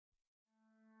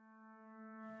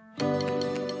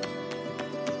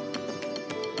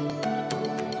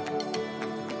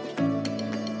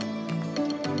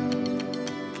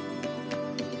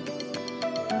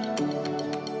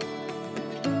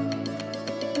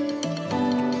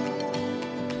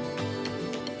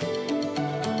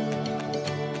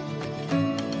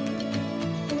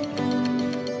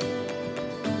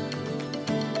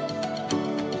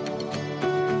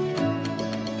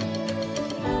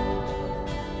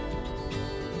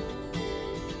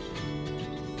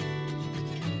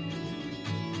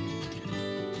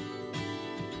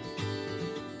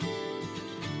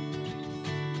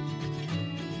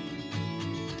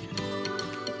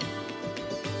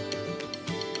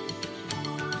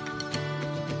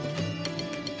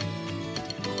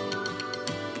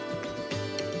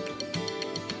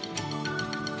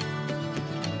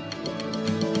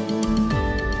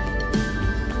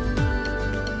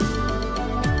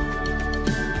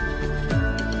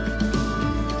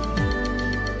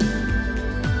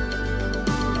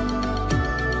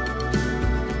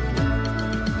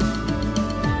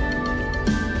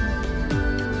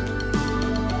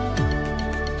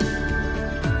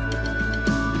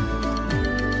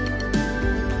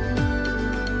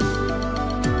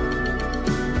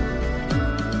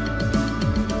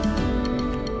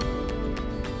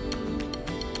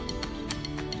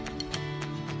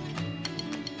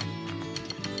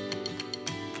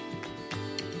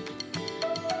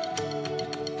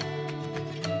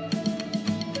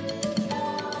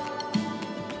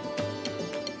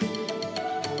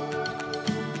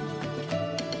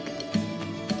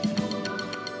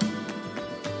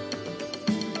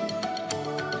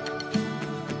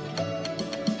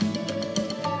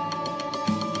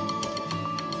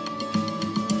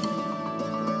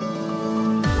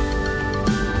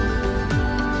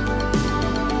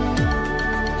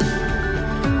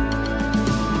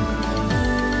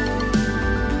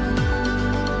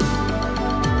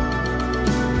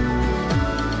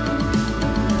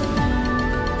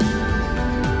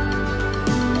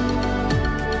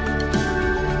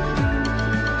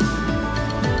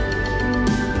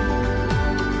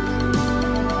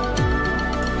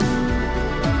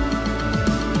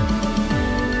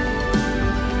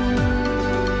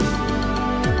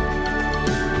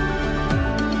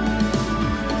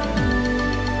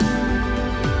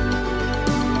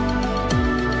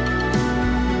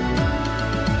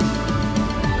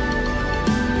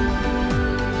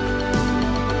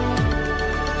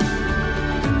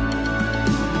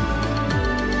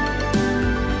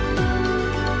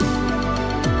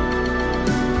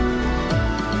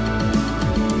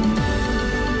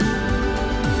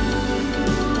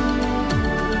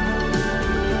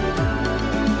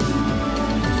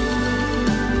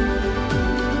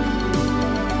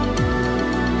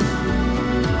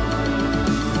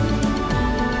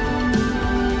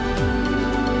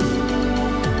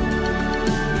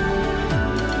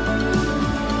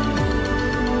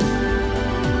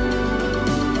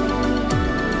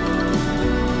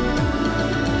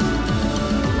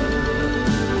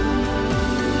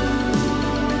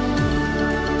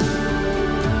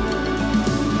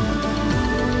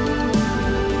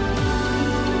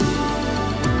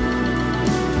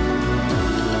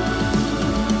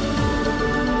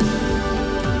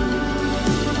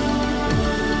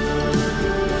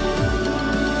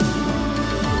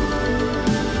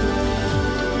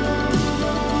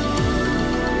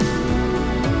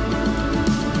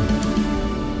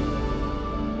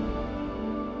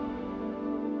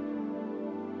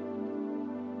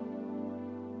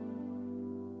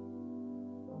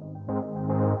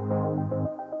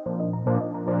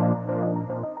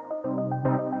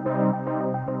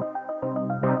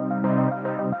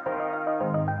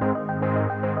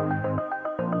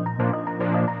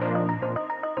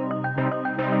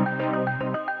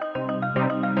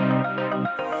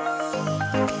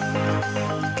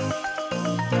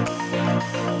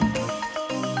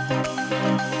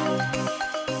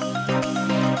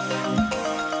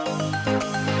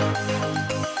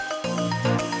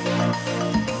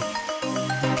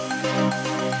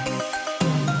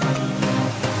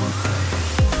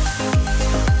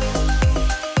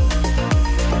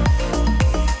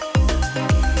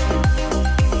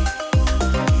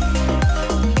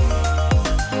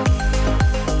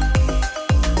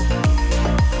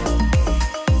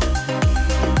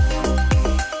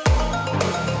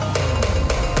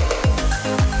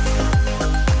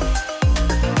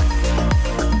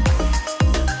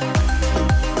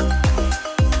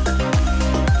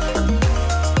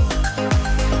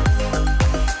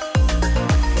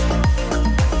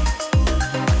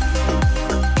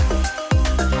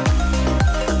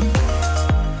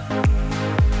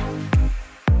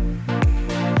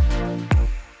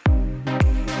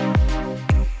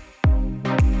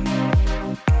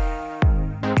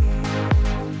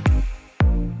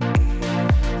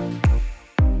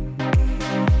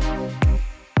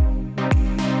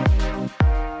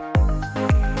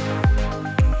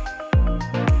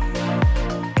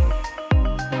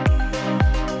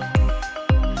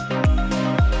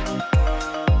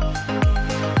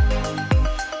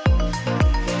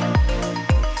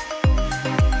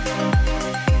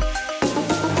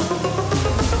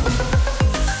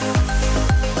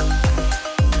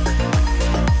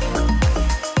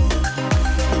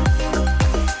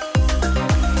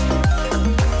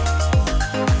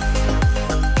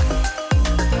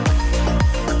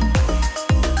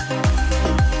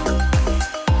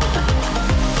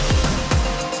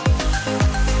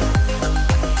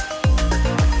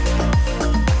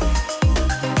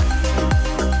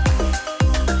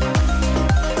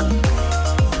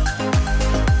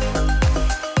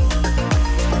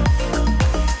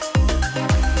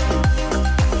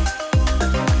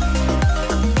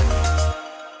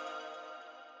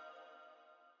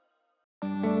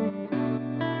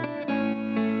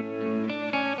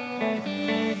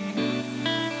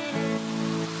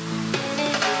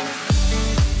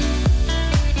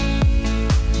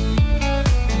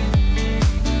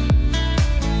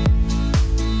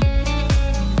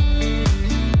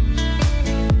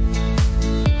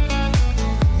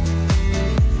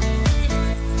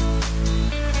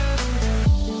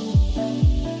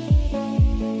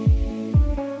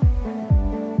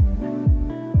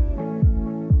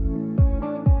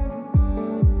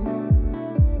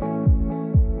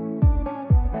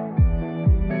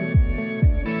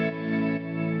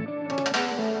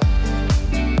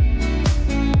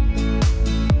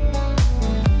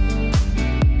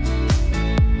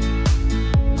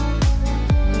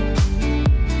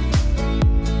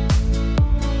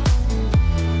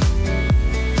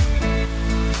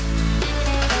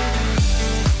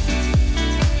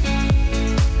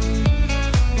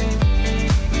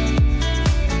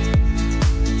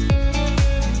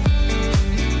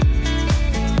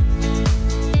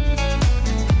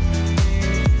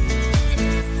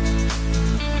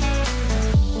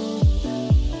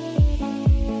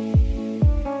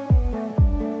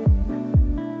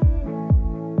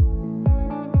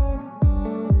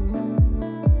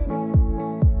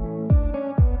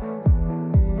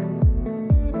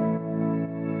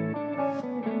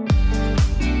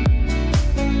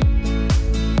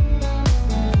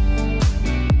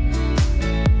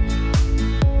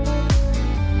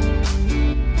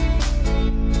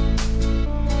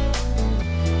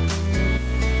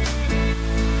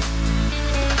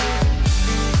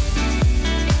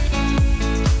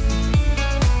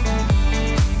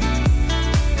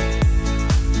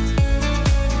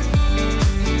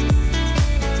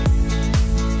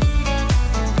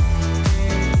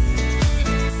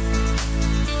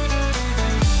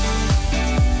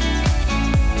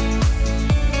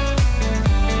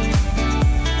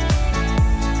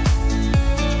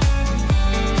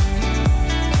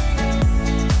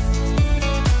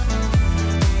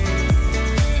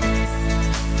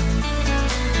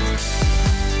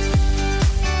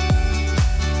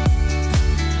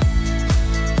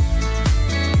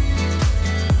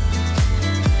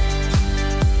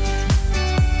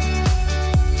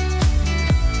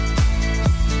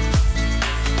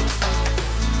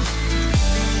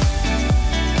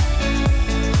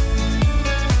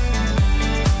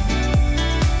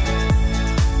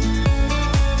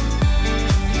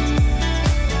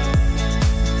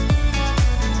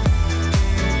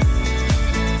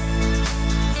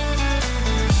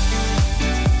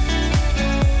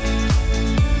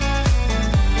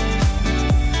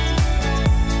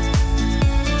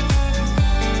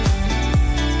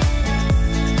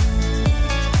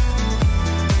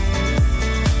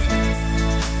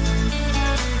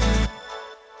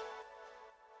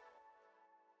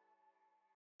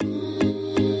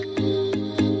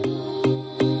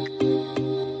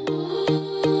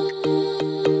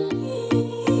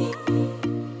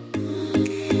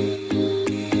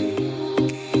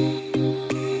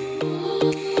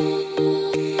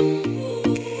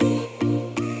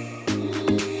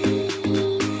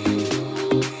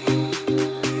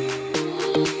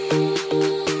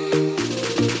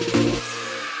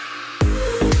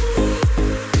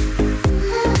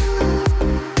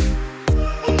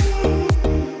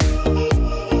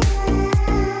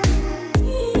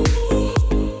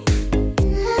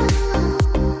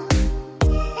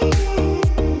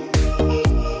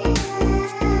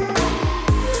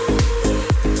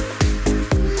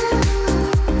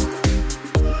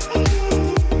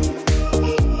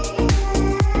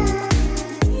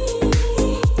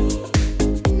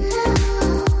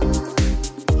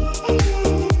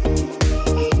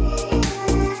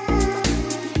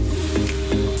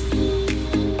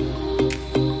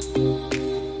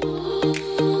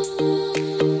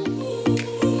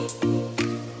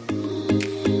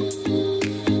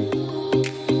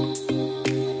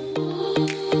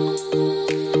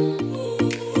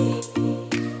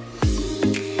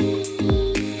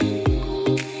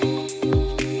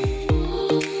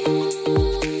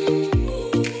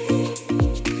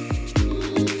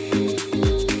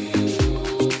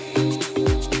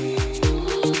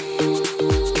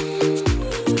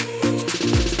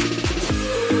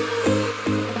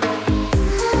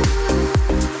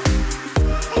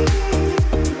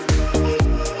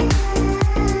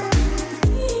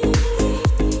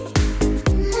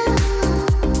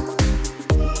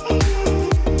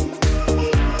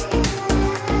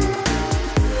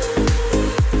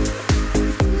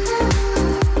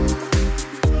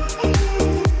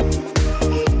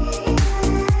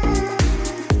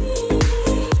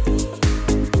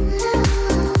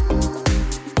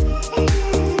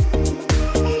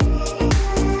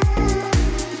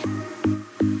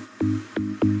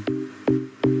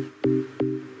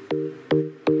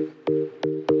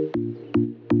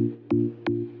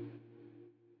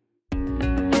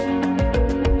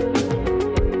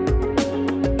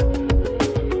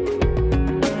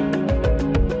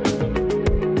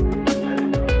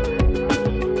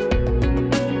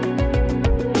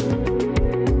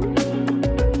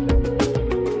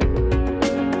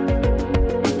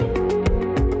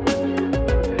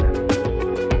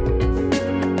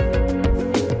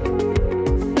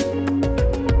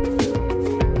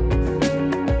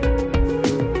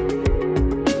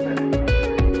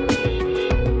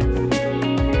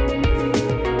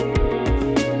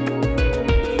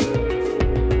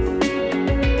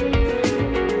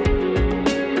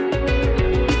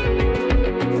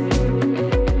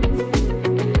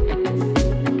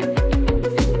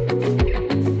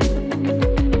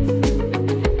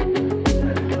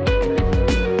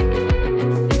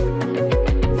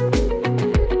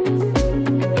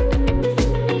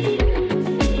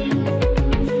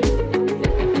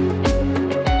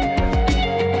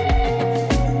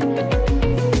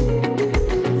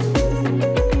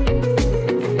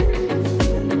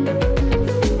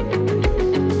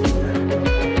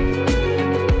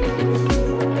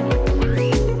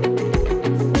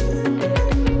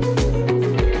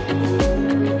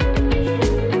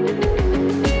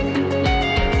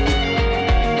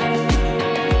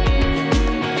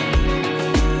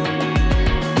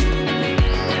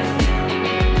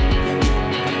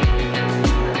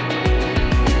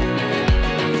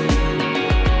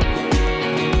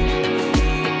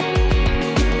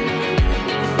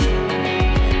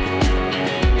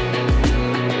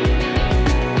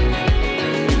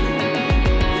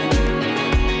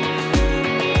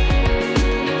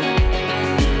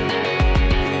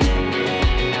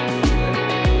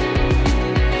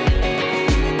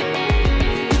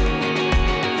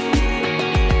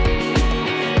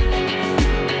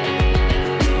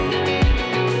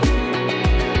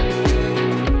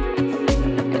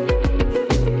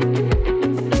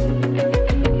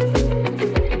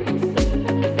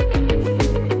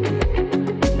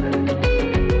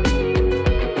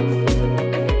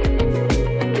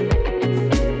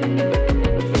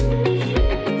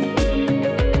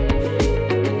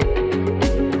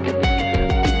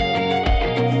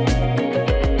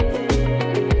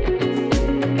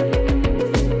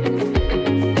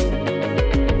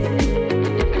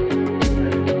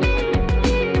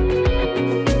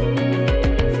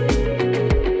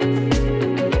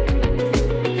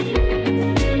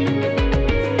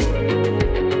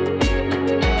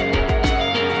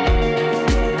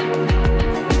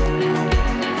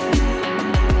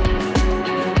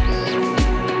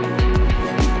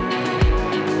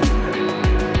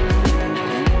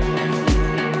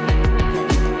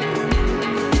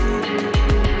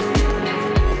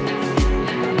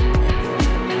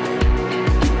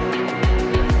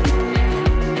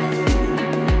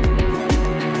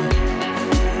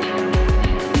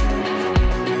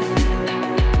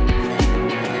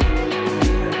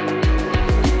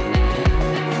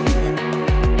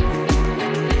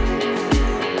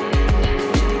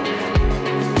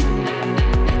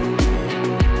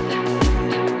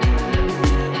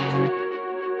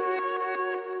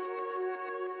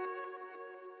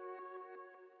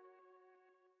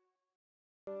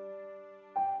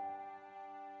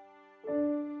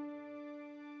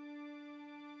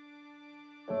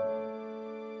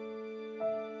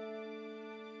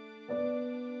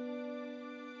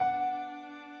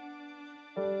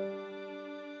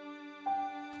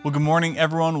Well, good morning,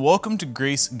 everyone. Welcome to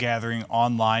Grace Gathering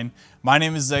Online. My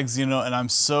name is Zeg Zeno, and I'm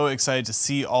so excited to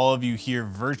see all of you here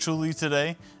virtually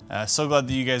today. So glad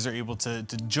that you guys are able to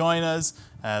join us,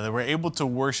 that we're able to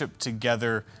worship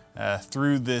together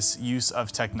through this use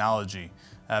of technology.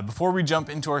 Before we jump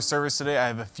into our service today, I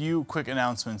have a few quick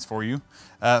announcements for you.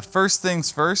 First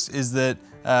things first is that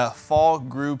fall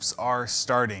groups are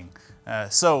starting.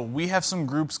 So we have some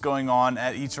groups going on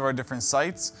at each of our different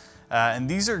sites. And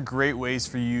these are great ways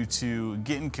for you to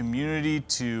get in community,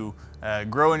 to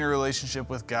grow in your relationship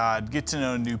with God, get to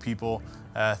know new people,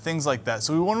 things like that.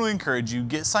 So we want to encourage you,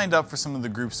 get signed up for some of the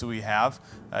groups that we have.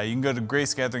 You can go to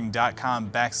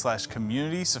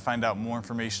gracegathering.com/communities to find out more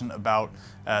information about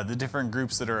the different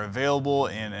groups that are available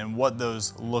and what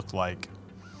those look like.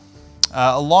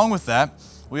 Along with that,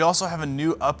 we also have a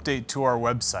new update to our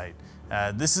website.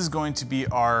 This is going to be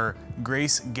our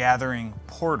Grace Gathering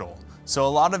portal. So a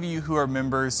lot of you who are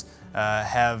members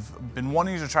have been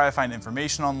wanting to try to find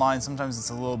information online. Sometimes it's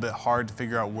a little bit hard to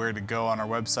figure out where to go on our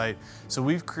website. So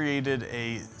we've created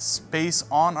a space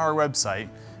on our website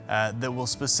that will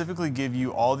specifically give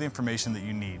you all the information that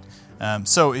you need.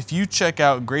 So if you check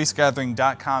out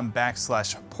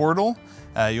gracegathering.com/portal,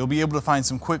 you'll be able to find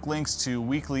some quick links to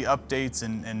weekly updates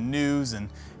and news and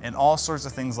all sorts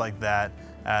of things like that.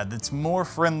 That's more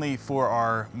friendly for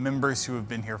our members who have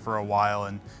been here for a while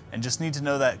and just need to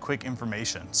know that quick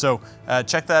information. So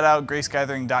check that out,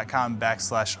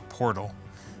 gracegathering.com/portal.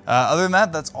 Other than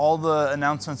that, that's all the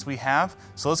announcements we have.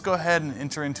 So let's go ahead and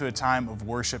enter into a time of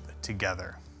worship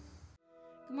together.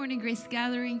 Good morning, Grace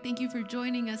Gathering. Thank you for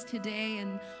joining us today.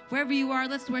 And wherever you are,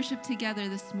 let's worship together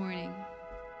this morning.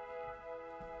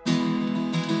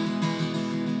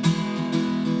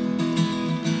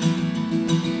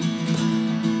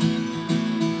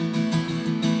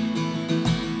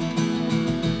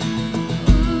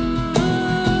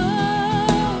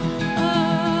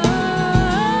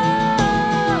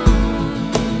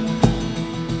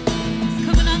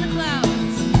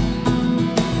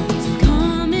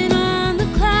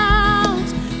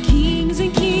 Kings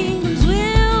and kingdoms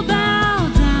will bow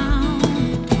down.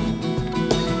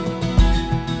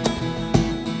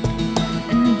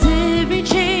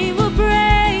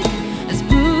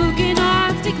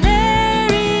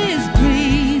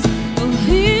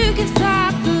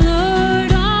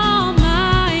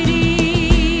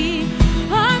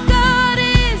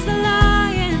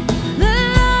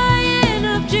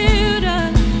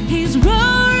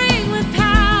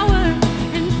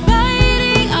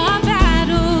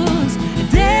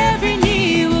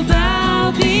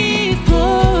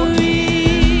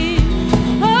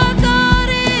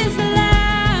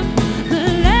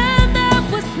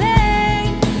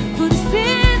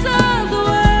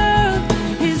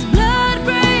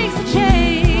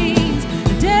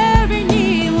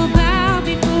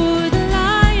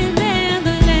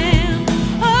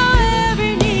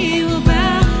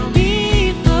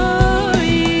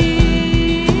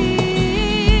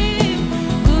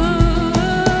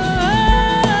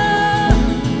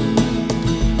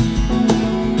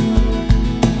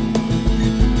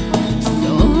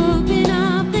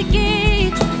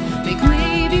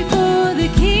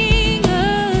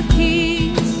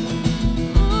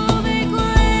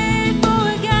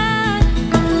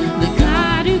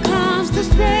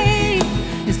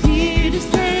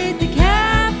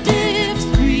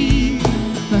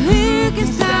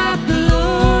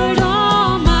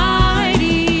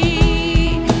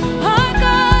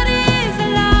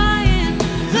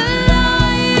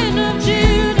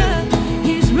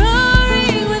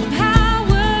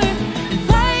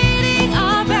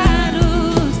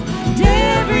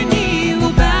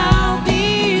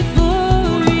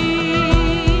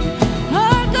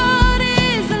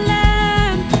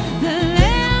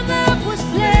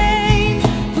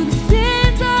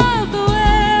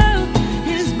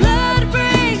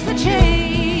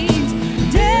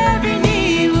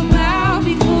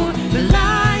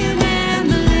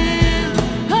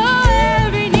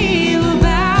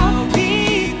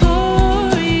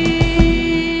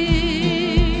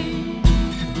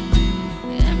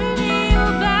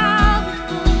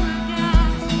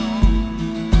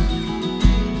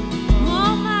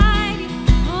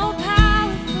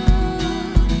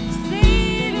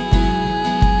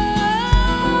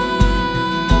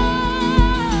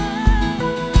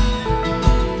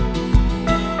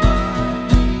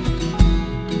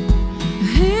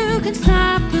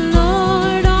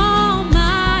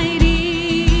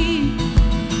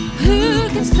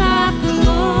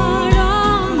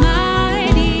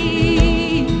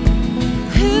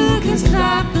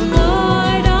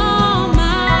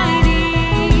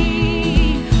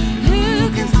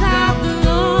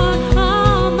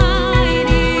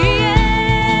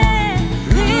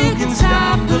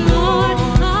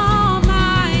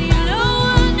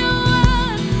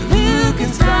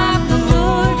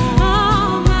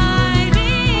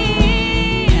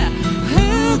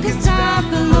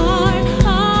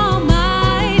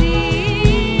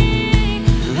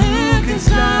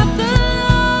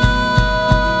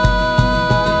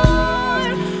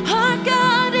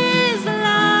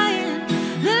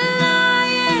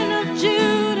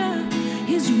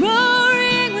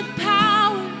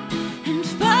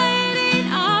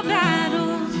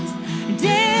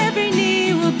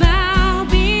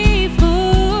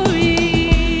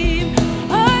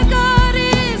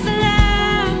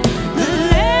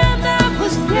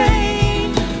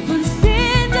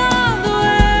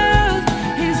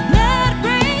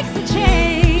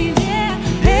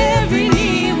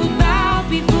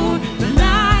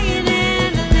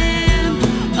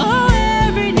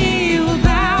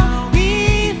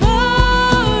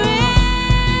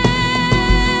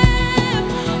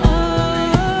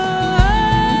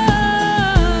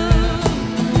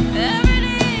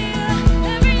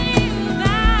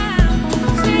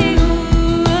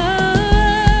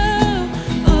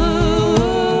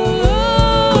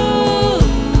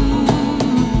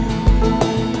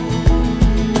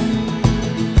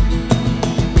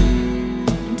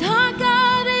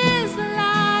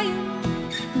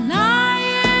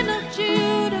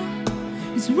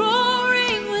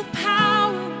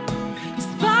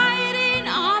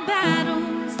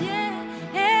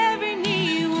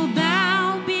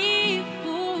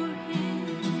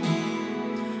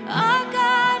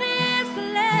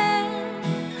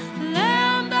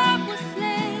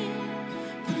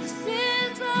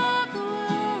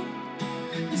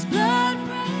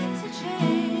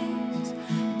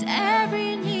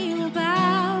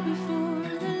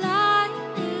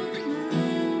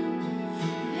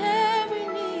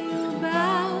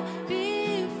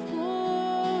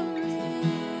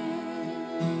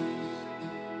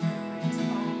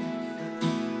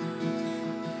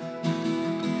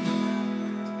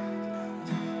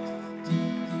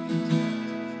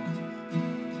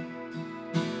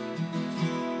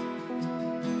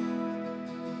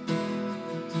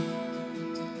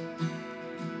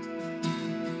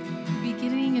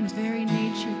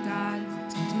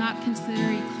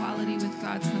 consider equality with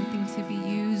God something to be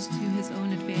used to his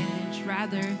own advantage.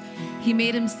 Rather, he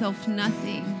made himself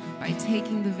nothing by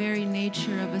taking the very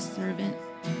nature of a servant,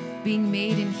 being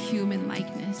made in human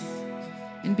likeness.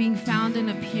 And being found in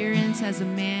appearance as a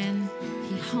man,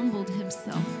 he humbled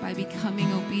himself by becoming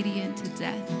obedient to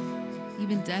death,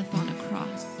 even death on a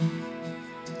cross.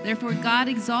 Therefore, God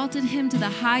exalted him to the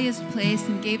highest place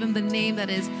and gave him the name that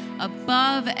is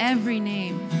above every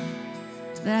name,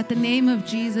 that at the name of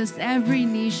Jesus every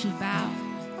knee should bow,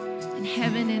 in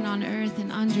heaven and on earth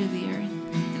and under the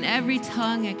earth, and every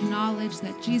tongue acknowledge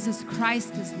that Jesus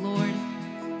Christ is Lord,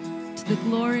 to the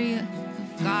glory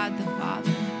of God the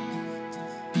Father.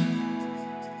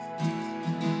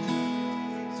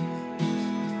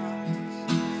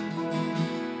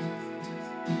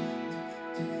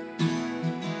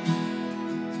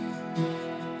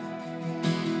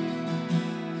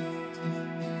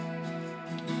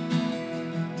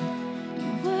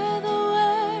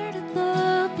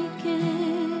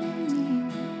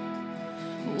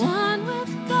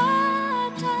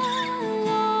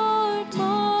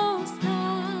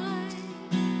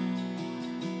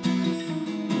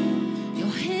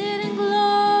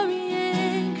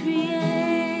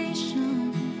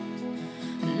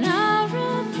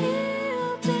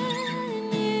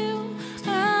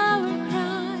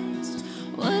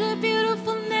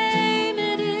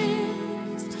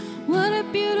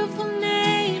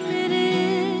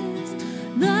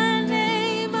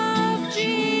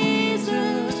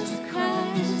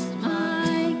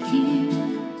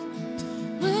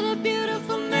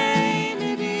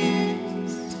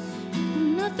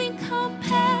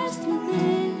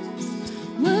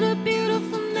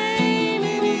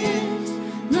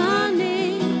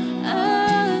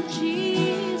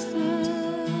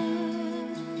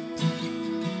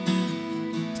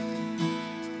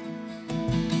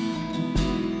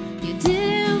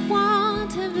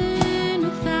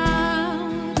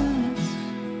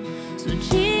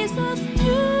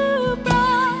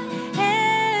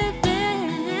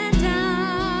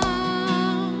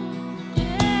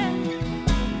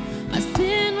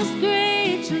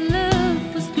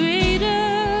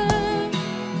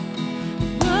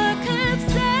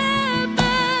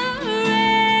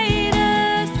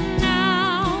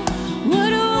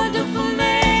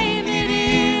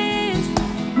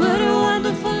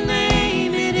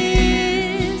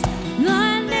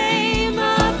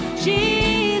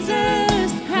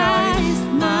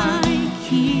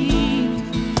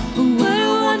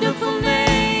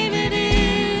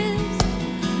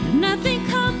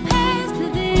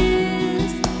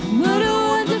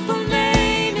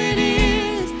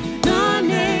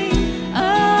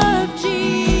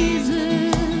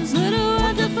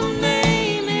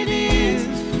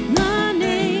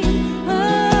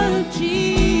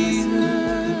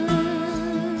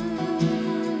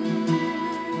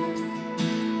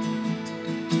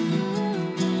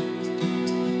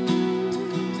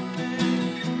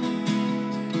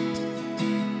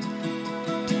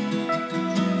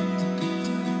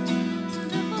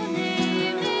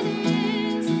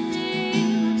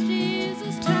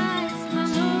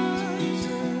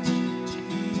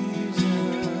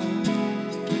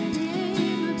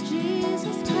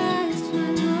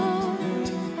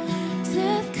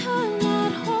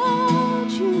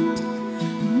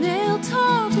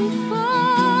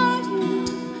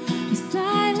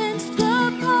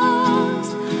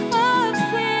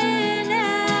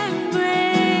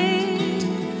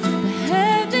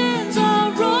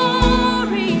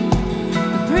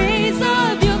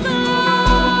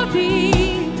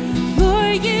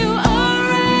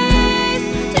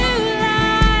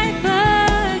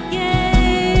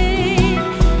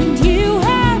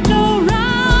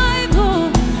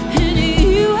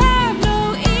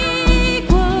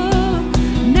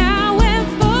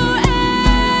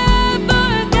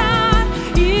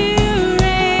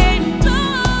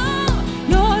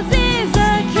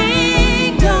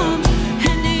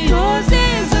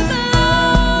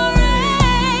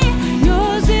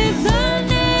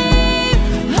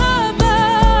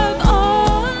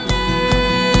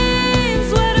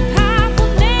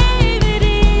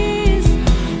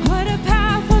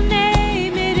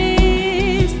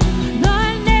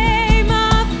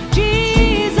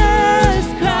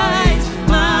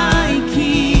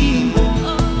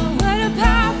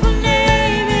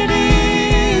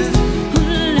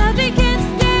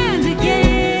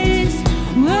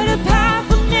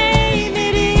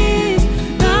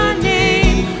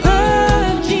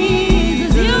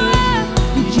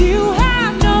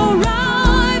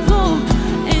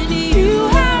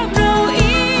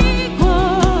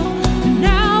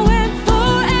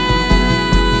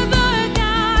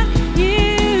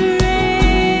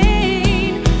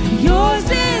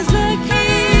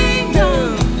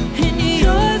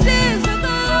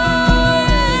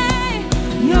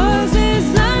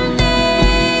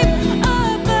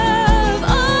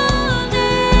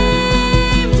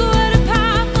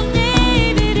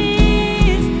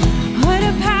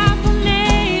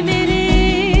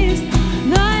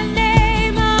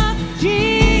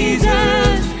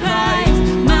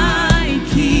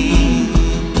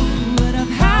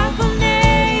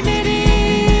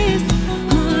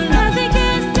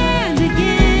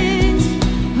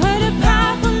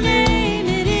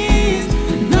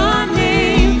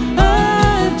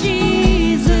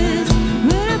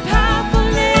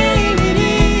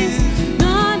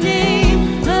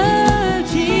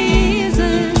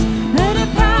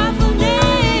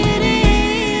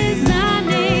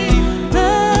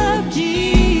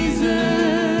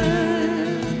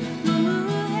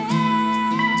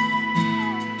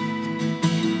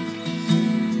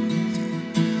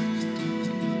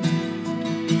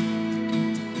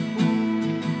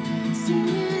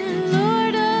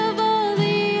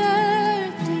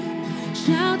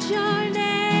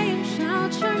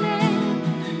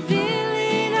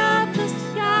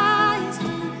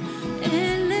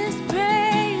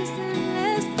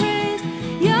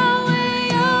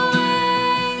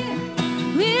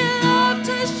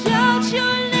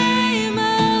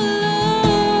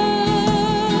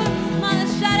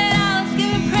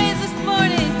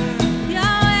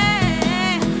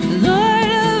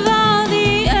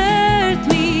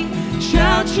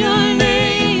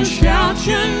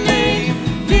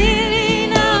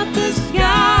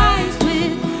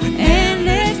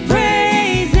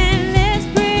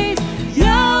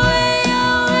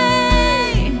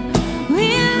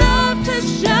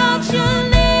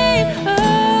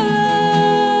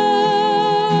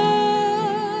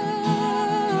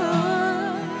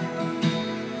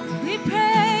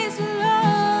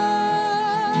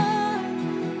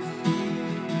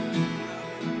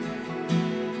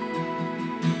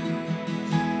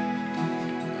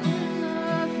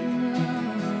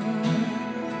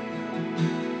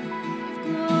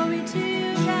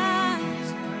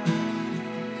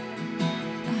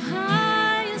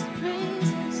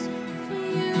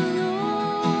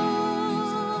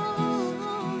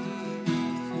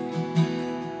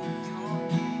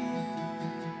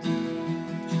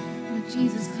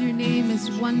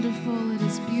 wonderful, it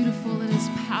is beautiful, it is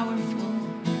powerful.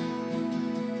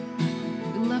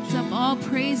 We lift up all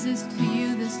praises to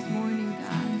you this morning,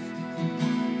 God.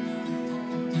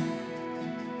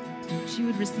 That you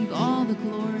would receive all the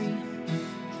glory,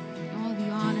 all the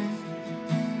honor.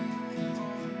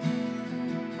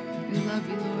 We love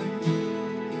you, Lord.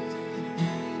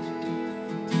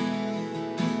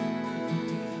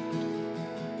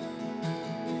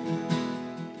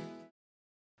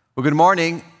 Well, good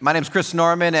morning. My name is Chris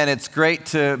Norman, and it's great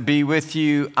to be with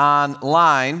you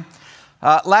online.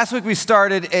 Last week, we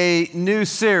started a new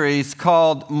series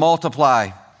called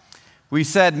Multiply. We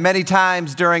said many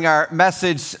times during our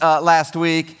message last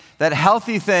week that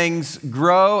healthy things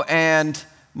grow and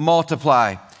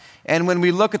multiply. And when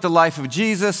we look at the life of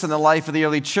Jesus and the life of the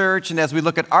early church, and as we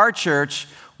look at our church,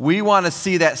 we want to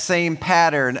see that same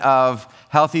pattern of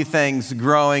healthy things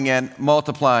growing and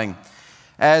multiplying.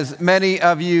 As many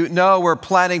of you know, we're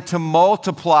planning to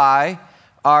multiply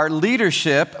our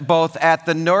leadership both at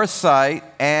the north site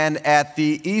and at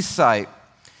the east site.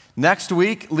 Next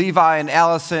week, Levi and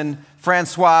Allison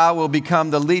Francois will become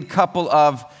the lead couple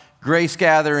of Grace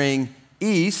Gathering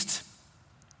East.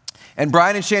 And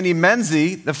Brian and Shandy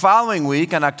Menzie, the following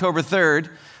week on October 3rd,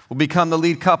 will become the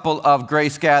lead couple of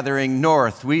Grace Gathering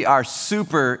North. We are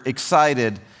super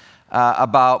excited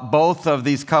about both of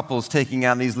these couples taking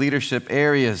on these leadership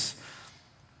areas.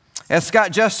 As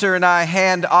Scott Jester and I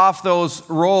hand off those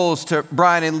roles to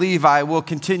Brian and Levi, we'll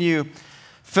continue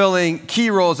filling key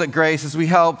roles at Grace as we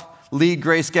help lead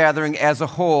Grace Gathering as a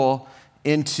whole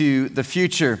into the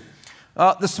future.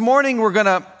 This morning, I'm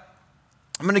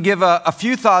going to give a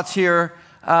few thoughts here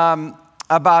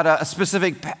about a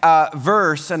specific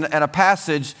verse and a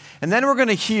passage, and then we're going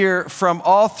to hear from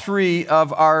all three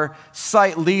of our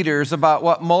site leaders about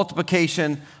what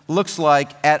multiplication looks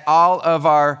like at all of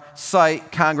our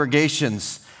site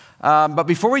congregations. But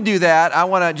before we do that, I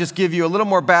want to just give you a little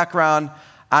more background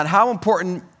on how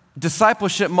important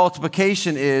discipleship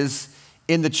multiplication is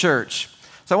in the church.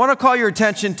 So I want to call your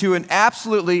attention to an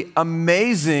absolutely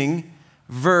amazing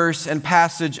verse and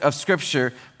passage of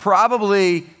Scripture,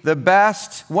 probably the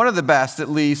best, one of the best at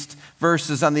least,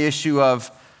 verses on the issue of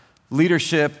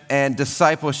leadership and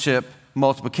discipleship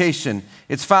multiplication.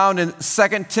 It's found in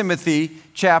 2 Timothy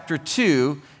chapter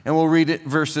 2, and we'll read it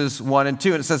verses 1 and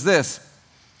 2, and it says this: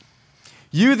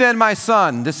 "You then, my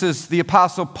son," this is the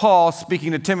Apostle Paul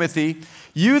speaking to Timothy,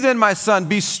 "you then, my son,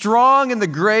 be strong in the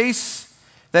grace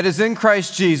that is in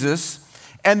Christ Jesus,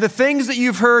 and the things that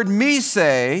you've heard me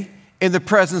say in the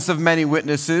presence of many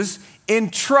witnesses,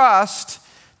 entrust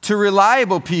to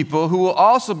reliable people who will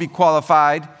also be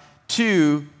qualified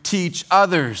to teach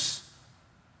others."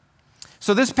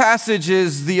 So this passage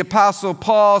is the Apostle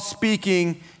Paul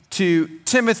speaking to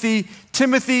Timothy.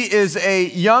 Timothy is a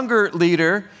younger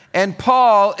leader, and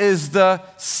Paul is the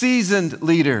seasoned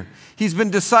leader. He's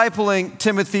been discipling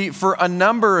Timothy for a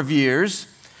number of years,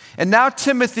 and now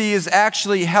Timothy is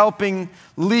actually helping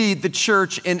lead the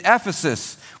church in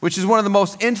Ephesus, which is one of the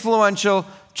most influential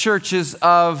churches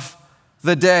of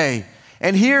the day.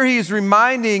 And here he's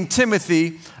reminding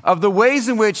Timothy of the ways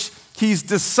in which he's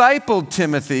discipled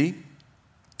Timothy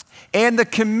and the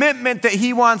commitment that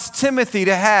he wants Timothy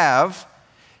to have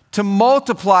to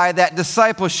multiply that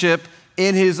discipleship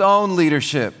in his own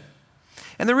leadership.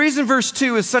 And the reason verse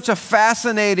 2 is such a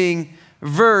fascinating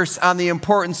verse on the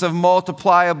importance of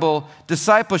multipliable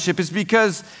discipleship is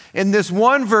because in this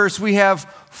one verse we have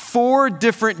 4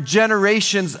 different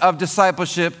generations of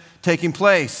discipleship taking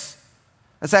place.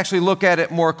 Let's actually look at it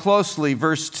more closely.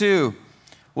 Verse 2,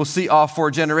 we'll see all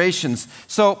 4 generations.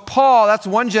 So Paul, that's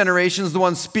one generation, is the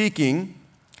one speaking.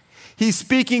 He's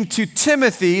speaking to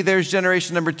Timothy, there's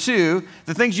generation number 2,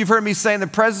 the things you've heard me say in the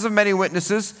presence of many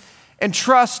witnesses,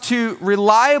 entrust to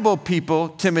reliable people,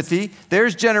 Timothy.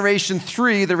 There's generation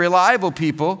 3, the reliable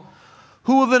people,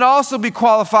 who will then also be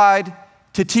qualified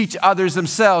to teach others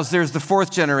themselves. There's the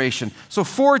 4th generation. So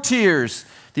 4 tiers: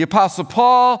 the Apostle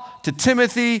Paul to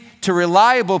Timothy, to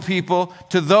reliable people,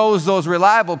 to those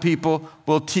reliable people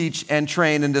will teach and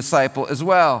train and disciple as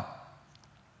well.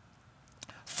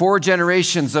 4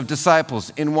 generations of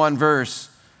disciples in one verse.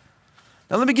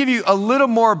 Now let me give you a little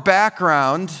more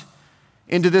background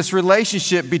into this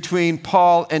relationship between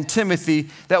Paul and Timothy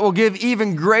that will give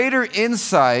even greater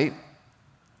insight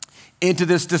into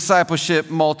this discipleship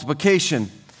multiplication.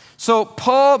 So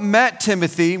Paul met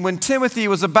Timothy when Timothy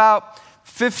was about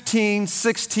 15,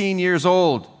 16 years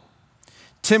old.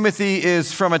 Timothy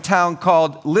is from a town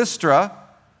called Lystra.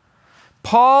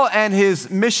 Paul and his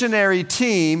missionary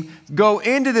team go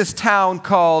into this town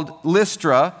called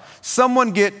Lystra.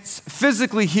 someone gets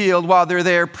physically healed while they're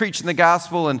there preaching the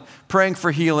gospel and praying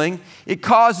for healing. It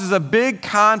causes a big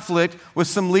conflict with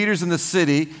some leaders in the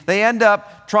city. They end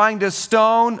up trying to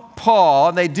stone Paul,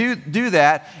 and they do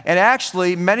that. And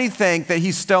actually, many think that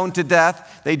he's stoned to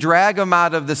death. They drag him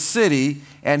out of the city,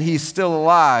 and he's still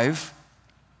alive.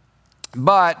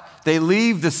 But they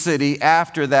leave the city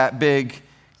after that big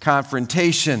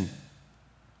confrontation.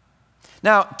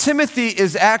 Now, Timothy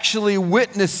is actually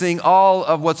witnessing all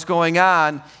of what's going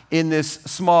on in this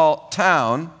small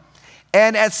town.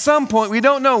 And at some point, we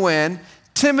don't know when,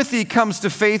 Timothy comes to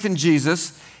faith in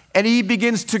Jesus, and he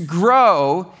begins to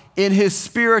grow in his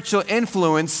spiritual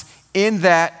influence in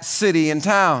that city and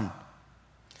town.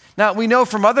 Now, we know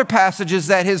from other passages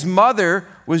that his mother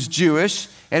was Jewish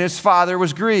and his father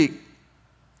was Greek.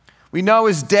 We know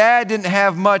his dad didn't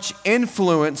have much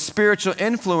influence, spiritual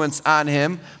influence on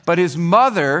him, but his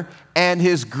mother and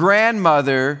his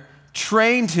grandmother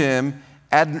trained him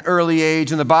at an early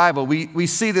age in the Bible. We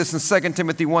see this in 2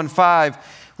 Timothy 1:5,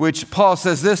 which Paul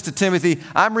says this to Timothy,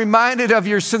 I'm reminded of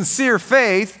your sincere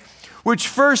faith, which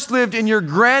first lived in your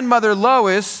grandmother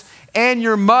Lois and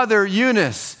your mother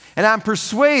Eunice, and I'm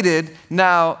persuaded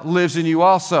now lives in you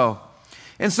also.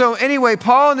 And so anyway,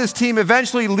 Paul and his team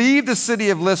eventually leave the city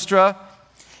of Lystra,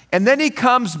 and then he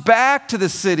comes back to the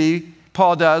city,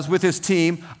 Paul does, with his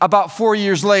team about 4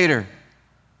 years later.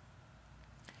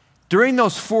 During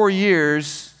those 4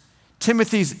 years,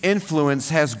 Timothy's influence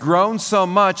has grown so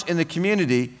much in the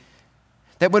community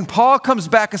that when Paul comes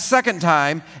back a second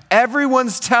time,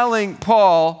 everyone's telling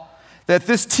Paul that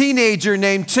this teenager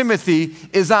named Timothy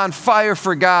is on fire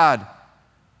for God.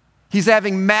 He's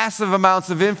having massive amounts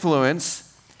of influence.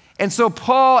 And so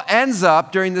Paul ends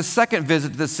up, during the second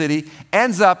visit to the city,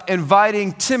 ends up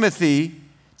inviting Timothy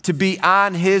to be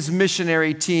on his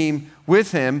missionary team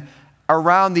with him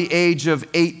around the age of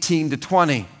 18 to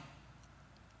 20.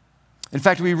 In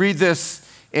fact, we read this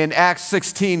in Acts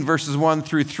 16, verses 1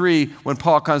 through 3, when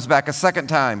Paul comes back a second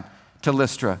time to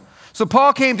Lystra. So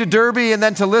Paul came to Derbe and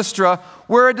then to Lystra,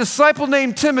 where a disciple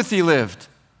named Timothy lived,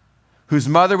 whose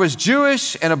mother was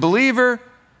Jewish and a believer,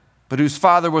 but whose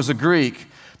father was a Greek.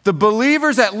 The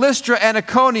believers at Lystra and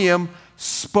Iconium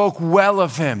spoke well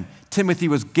of him. Timothy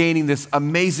was gaining this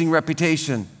amazing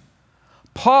reputation.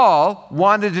 Paul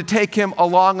wanted to take him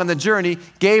along on the journey,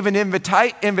 gave an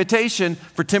invitation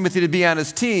for Timothy to be on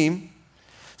his team.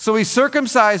 So he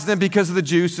circumcised them because of the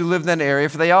Jews who lived in that area,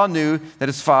 for they all knew that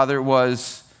his father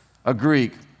was a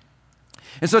Greek.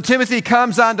 And so Timothy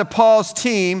comes onto Paul's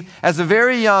team as a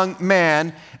very young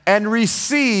man and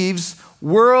receives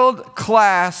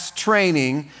world-class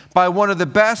training by one of the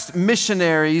best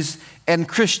missionaries and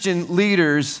Christian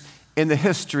leaders in the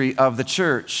history of the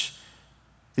church,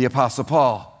 the Apostle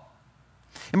Paul.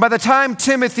 And by the time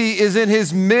Timothy is in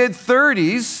his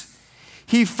mid-30s,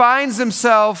 he finds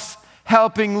himself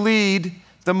helping lead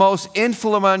the most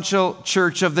influential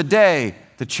church of the day,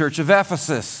 the church of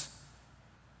Ephesus.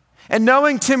 And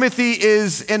knowing Timothy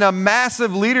is in a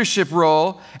massive leadership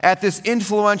role at this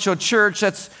influential church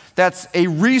that's a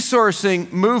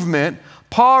resourcing movement,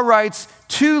 Paul writes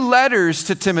 2 letters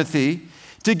to Timothy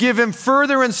to give him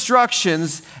further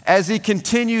instructions as he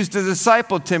continues to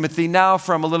disciple Timothy, now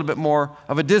from a little bit more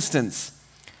of a distance.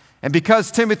 And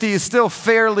because Timothy is still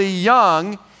fairly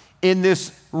young in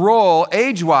this role,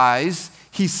 age-wise,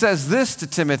 he says this to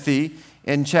Timothy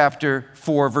in chapter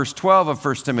 4, verse 12 of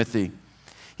 1 Timothy.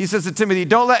 He says to Timothy,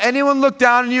 don't let anyone look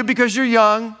down on you because you're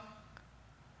young,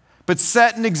 but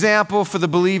set an example for the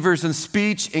believers in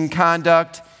speech, in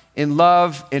conduct, in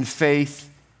love, in faith,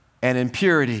 and in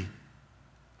purity.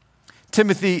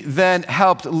 Timothy then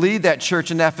helped lead that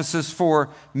church in Ephesus for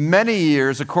many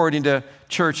years, according to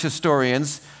church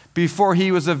historians, before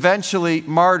he was eventually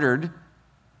martyred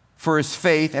for his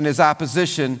faith and his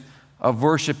opposition of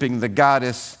worshiping the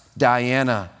goddess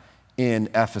Diana in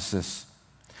Ephesus.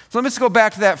 So let's go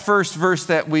back to that first verse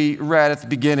that we read at the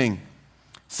beginning,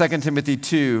 2 Timothy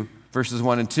 2, verses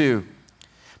 1 and 2.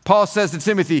 Paul says to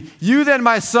Timothy, you then,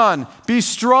 my son, be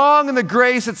strong in the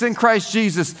grace that's in Christ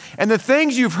Jesus, and the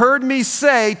things you've heard me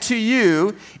say to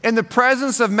you in the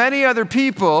presence of many other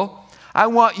people, I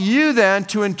want you then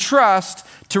to entrust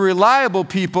to reliable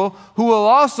people who will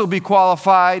also be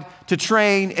qualified to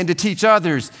train and to teach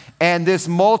others. And this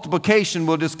multiplication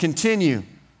will just continue.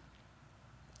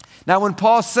 Now, when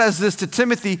Paul says this to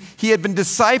Timothy, he had been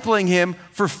discipling him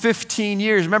for 15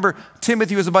 years. Remember,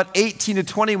 Timothy was about 18 to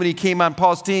 20 when he came on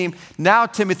Paul's team. Now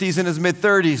Timothy's in his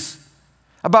mid-30s.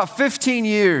 About 15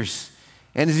 years.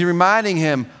 And he's reminding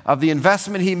him of the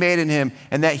investment he made in him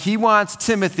and that he wants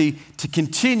Timothy to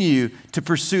continue to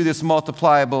pursue this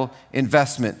multipliable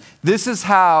investment. This is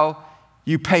how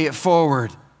you pay it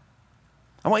forward.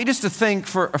 I want you just to think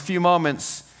for a few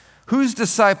moments, who's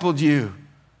discipled you?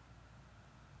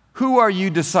 Who are you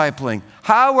discipling?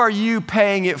 How are you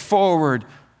paying it forward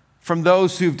from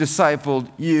those who've discipled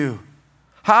you?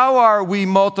 How are we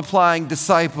multiplying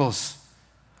disciples?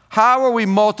 How are we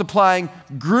multiplying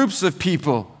groups of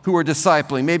people who are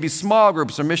discipling, maybe small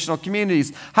groups or missional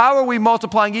communities? How are we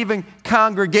multiplying even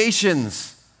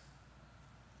congregations?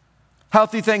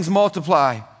 Healthy things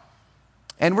multiply.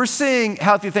 And we're seeing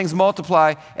healthy things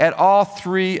multiply at all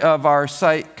three of our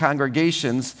site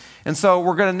congregations. And so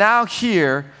we're going to now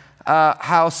hear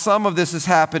how some of this is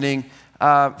happening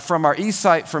from our east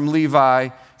site from Levi,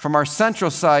 from our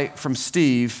central site from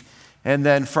Steve, and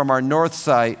then from our north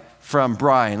site from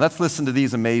Brian. Let's listen to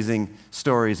these amazing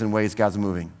stories and ways God's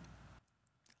moving.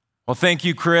 Well, thank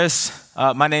you, Chris.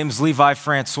 My name's Levi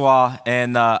Francois,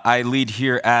 and I lead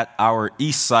here at our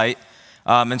east site.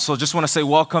 And so just want to say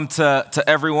welcome to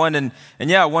everyone. And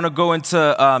yeah, I want to go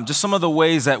into just some of the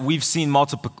ways that we've seen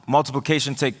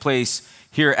multiplication take place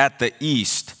here at the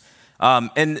east.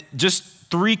 And just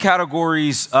three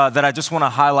categories that I just want to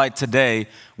highlight today.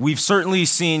 We've certainly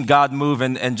seen God move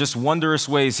in just wondrous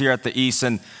ways here at the east,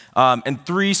 and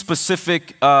three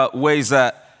specific ways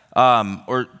that,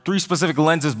 or three specific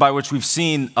lenses by which we've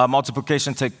seen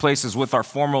multiplication take place is with our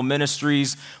formal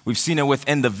ministries. We've seen it with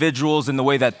individuals in the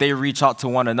way that they reach out to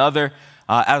one another,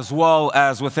 as well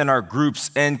as within our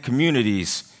groups and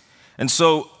communities. And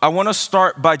so I want to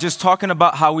start by just talking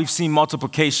about how we've seen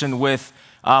multiplication with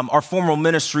our formal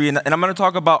ministry, and I'm going to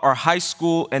talk about our high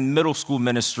school and middle school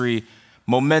ministry,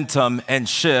 Momentum and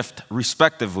Shift,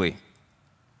 respectively.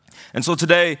 And so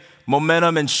today,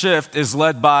 Momentum is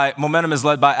led by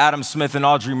Adam Smith and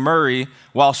Audrey Murray,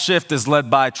 while Shift is led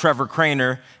by Trevor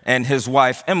Craner and his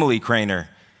wife, Emily Craner.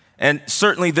 And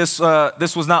certainly this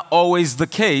was not always the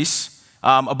case.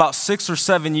 About 6 or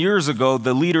 7 years ago,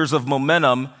 the leaders of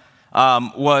Momentum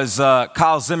was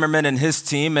Kyle Zimmerman and his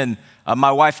team, and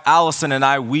my wife Allison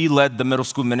and we led the middle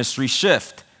school ministry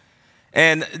Shift.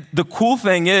 And the cool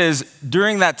thing is,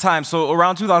 during that time, so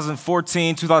around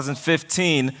 2014,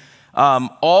 2015,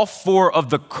 all four of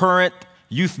the current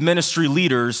youth ministry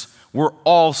leaders were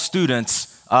all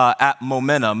students at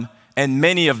Momentum, and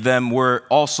many of them were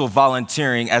also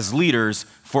volunteering as leaders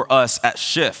for us at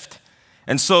Shift.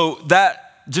 And so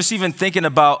that, just even thinking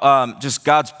about just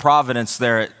God's providence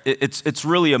there, it's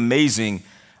really amazing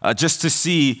just to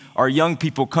see our young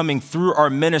people coming through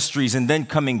our ministries and then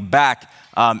coming back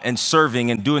and serving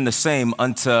and doing the same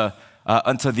unto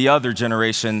the other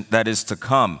generation that is to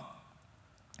come.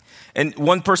 And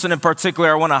one person in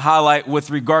particular I want to highlight with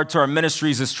regard to our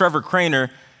ministries is Trevor Craner,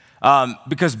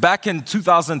 because back in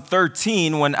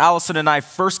 2013, when Allison and I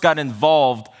first got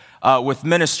involved with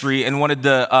ministry and wanted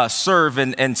to serve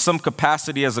in some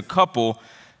capacity as a couple,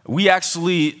 we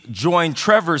actually joined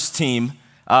Trevor's team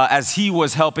as he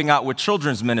was helping out with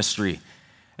children's ministry.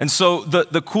 And so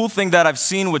the cool thing that I've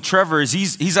seen with Trevor is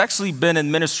he's actually been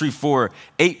in ministry for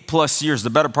 8+ years, the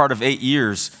better part of 8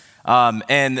 years.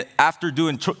 And after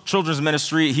doing children's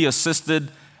ministry, he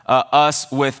assisted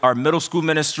us with our middle school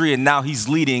ministry, and now he's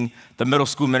leading the middle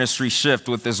school ministry Shift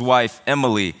with his wife,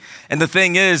 Emily. And the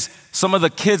thing is, some of the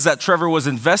kids that Trevor was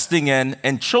investing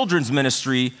in children's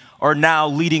ministry are now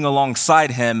leading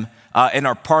alongside him and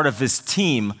are part of his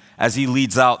team as he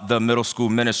leads out the middle school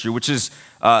ministry, which is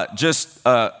just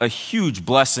a huge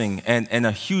blessing and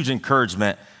a huge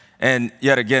encouragement. And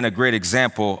yet again, a great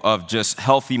example of just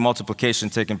healthy multiplication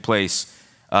taking place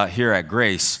here at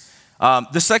Grace.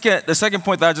 The second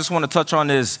point that I just want to touch on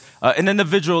is an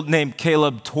individual named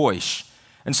Caleb Toish.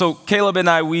 And so Caleb and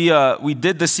I, we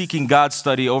did the Seeking God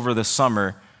study over the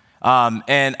summer.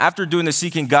 And after doing the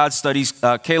Seeking God studies,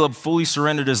 Caleb fully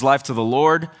surrendered his life to the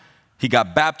Lord. He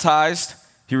got baptized.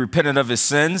 He repented of his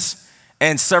sins.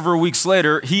 And several weeks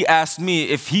later, he asked me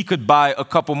if he could buy a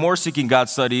couple more Seeking God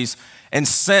studies, and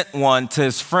sent one to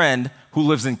his friend who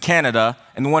lives in Canada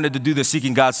and wanted to do the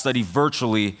Seeking God study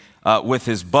virtually with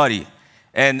his buddy.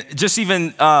 And just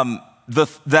even the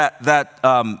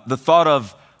thought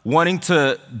of wanting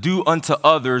to do unto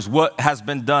others what has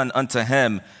been done unto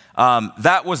him,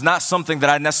 that was not something that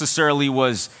I necessarily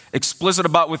was explicit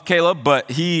about with Caleb, but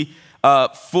he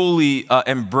fully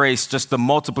embraced just the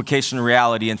multiplication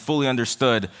reality and fully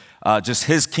understood just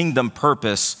his kingdom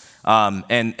purpose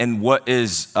and what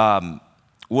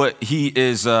he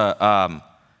is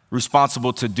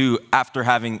responsible to do after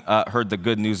having heard the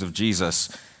good news of Jesus.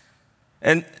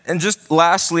 And just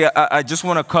lastly, I just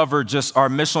want to cover just our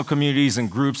missional communities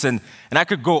and groups, and I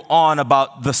could go on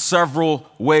about the several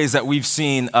ways that we've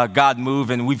seen God move,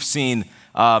 and we've seen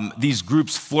these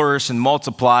groups flourish and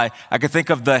multiply. I could think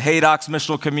of the Haydocks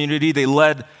Missional Community. They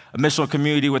led a missional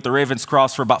community with the Ravens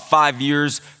Cross for about 5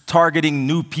 years, targeting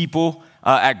new people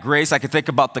at Grace. I could think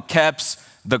about the Keps,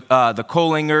 the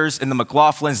Colingers, and the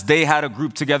McLaughlins. They had a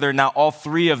group together. Now all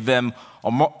three of them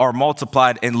are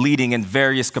multiplied and leading in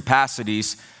various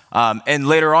capacities. And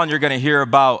later on, you're going to hear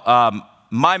about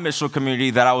my missional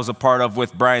community that I was a part of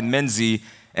with Brian Menzie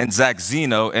and Zach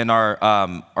Zeno and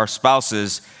our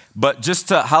spouses. But just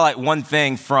to highlight one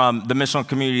thing from the missional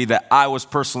community that I was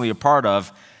personally a part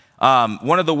of,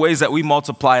 one of the ways that we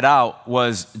multiplied out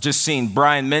was just seeing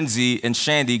Brian Menzie and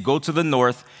Shandy go to the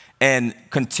north and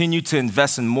continue to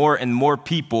invest in more and more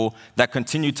people that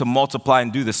continue to multiply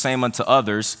and do the same unto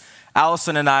others.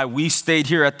 Allison and I, we stayed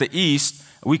here at the east.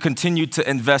 We continued to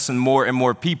invest in more and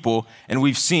more people, and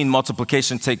we've seen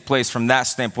multiplication take place from that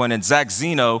standpoint. And Zach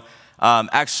Zeno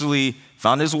actually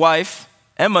found his wife,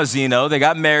 Emma Zeno. They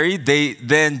got married. They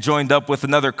then joined up with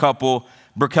another couple,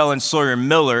 Burkell and Sawyer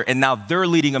Miller, and now they're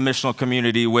leading a missional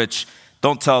community, which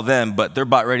don't tell them, but they're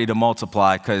about ready to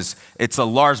multiply because it's a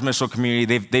large missional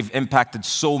community. They've impacted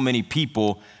so many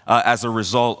people as a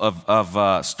result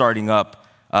of starting up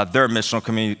their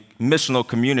missional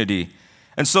community.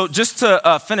 And so just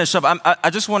to finish up, I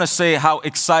just want to say how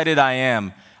excited I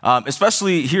am,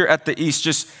 especially here at the East,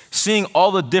 just seeing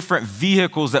all the different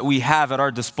vehicles that we have at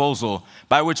our disposal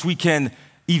by which we can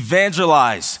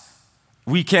evangelize,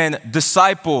 we can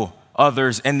disciple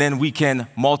others, and then we can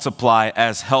multiply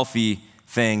as healthy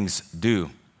things do.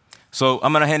 So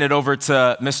I'm going to hand it over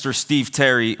to Mr. Steve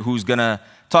Terry, who's going to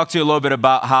talk to you a little bit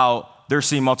about how they're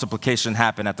seeing multiplication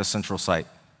happen at the Central site.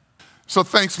 So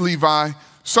thanks, Levi.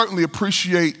 Certainly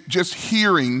appreciate just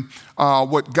hearing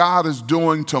what God is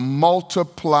doing to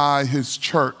multiply his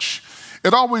church.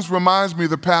 It always reminds me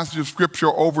of the passage of scripture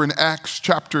over in Acts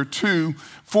chapter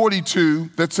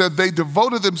 2:42 that said they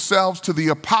devoted themselves to the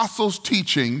apostles'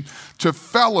 teaching, to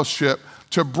fellowship,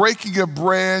 to breaking of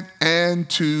bread, and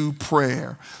to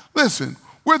prayer. Listen,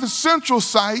 we're the Central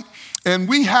site, and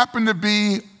we happen to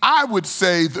be, I would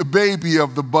say, the baby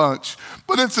of the bunch.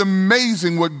 But it's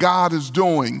amazing what God is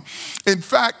doing. In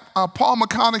fact, Paul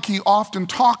McConaughey often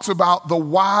talks about the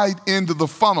wide end of the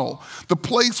funnel, the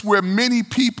place where many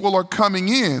people are coming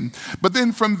in. But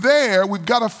then from there, we've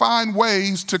got to find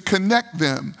ways to connect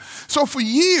them. So for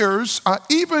years,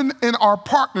 even in our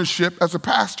partnership as a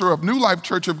pastor of New Life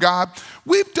Church of God,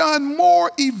 we've done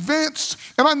more events.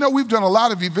 And I know we've done a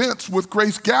lot of events with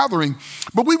Grace Gathering,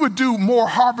 but we would do more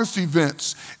harvest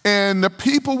events. And the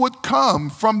people would come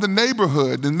from the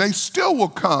neighborhood, and they still will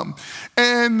come.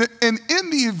 And in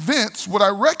the events, what I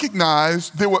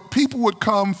recognized, there were people would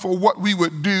come for what we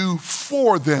would do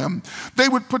for them. They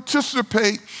would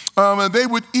participate, and they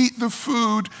would eat the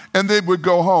food, and they would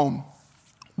go home.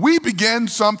 We began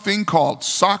something called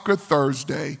Soccer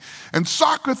Thursday. And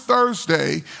Soccer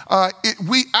Thursday,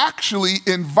 we actually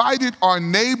invited our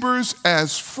neighbors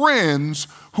as friends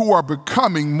who are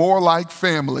becoming more like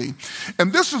family.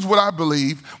 And this is what I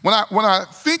believe. When I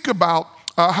think about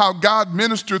how God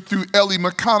ministered through Ellie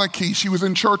McConaughey. She was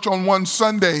in church on one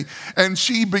Sunday, and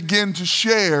she began to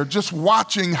share, just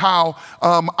watching how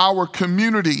our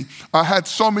community had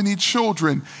so many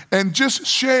children, and just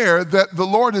share that the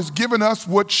Lord has given us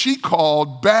what she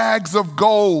called bags of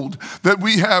gold, that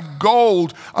we have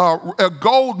gold, a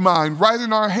gold mine right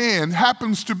in our hand.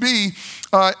 Happens to be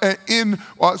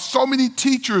so many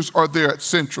teachers are there at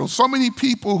Central, so many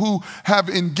people who have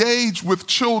engaged with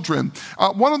children.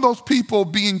 One of those people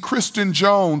being Kristen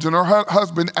Jones and her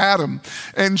husband Adam.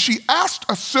 And she asked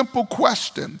a simple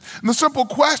question. And the simple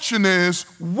question is,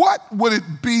 what would it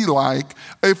be like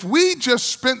if we just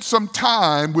spent some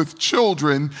time with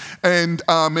children? And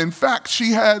in fact,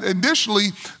 she had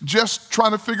initially just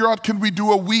trying to figure out, can we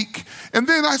do a week? And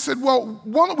then I said, well,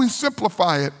 why don't we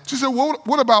simplify it? She said, well,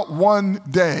 what about one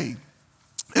day?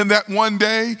 And that one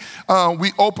day,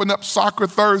 we opened up Soccer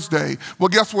Thursday. Well,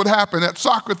 guess what happened? At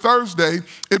Soccer Thursday,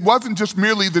 it wasn't just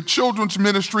merely the children's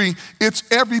ministry, it's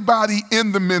everybody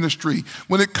in the ministry.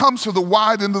 When it comes to the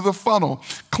wide end of the funnel,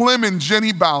 Clem and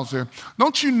Jenny Bowser,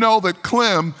 don't you know that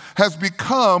Clem has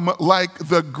become like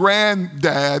the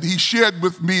granddad, he shared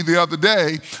with me the other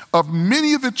day, of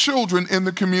many of the children in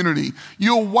the community.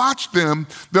 You'll watch them,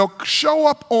 they'll show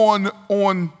up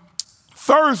on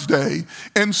Thursday.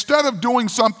 Instead of doing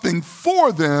something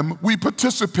for them, we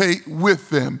participate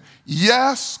with them.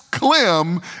 Yes,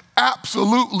 Clem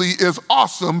absolutely is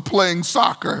awesome playing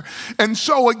soccer. And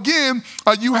so again,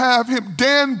 you have him,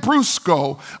 Dan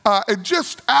Brusco,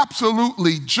 just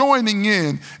absolutely joining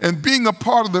in and being a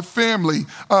part of the family.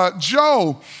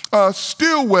 Joe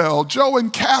Stillwell, Joe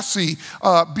and Cassie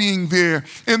being there.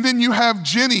 And then you have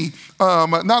Jenny,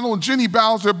 not only Jenny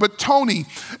Bowser, but Tony.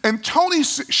 And Tony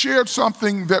shared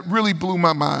something that really blew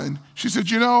my mind. She said,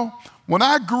 you know, when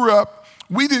I grew up,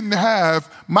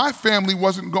 my family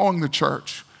wasn't going to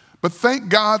church. But thank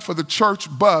God for the church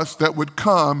bus that would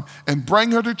come and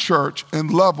bring her to church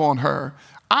and love on her.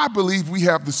 I believe we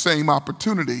have the same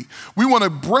opportunity. We want to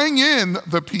bring in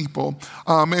the people,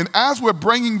 and as we're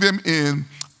bringing them in,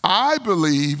 I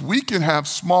believe we can have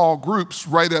small groups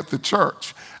right at the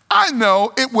church. I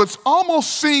know it would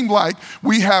almost seem like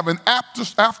we have an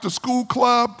after school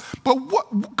club, but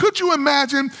what could you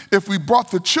imagine if we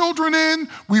brought the children in,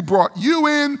 we brought you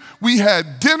in, we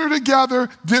had dinner together,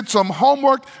 did some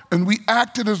homework, and we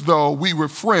acted as though we were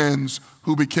friends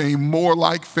who became more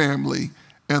like family,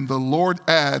 and the Lord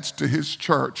adds to his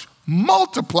church,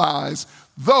 multiplies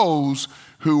those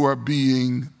who are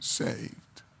being saved.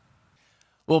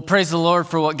 Well, praise the Lord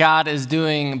for what God is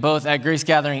doing both at Grace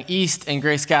Gathering East and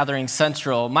Grace Gathering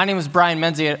Central. My name is Brian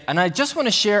Menzie, and I just want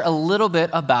to share a little bit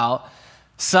about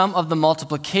some of the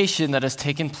multiplication that has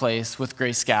taken place with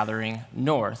Grace Gathering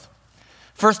North.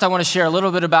 First, I want to share a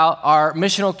little bit about our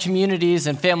missional communities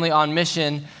and family on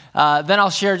mission. Then I'll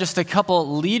share just a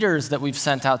couple leaders that we've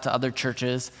sent out to other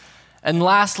churches. And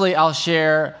lastly, I'll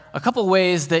share a couple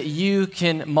ways that you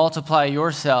can multiply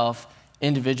yourself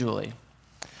individually.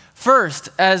 First,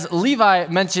 as Levi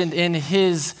mentioned in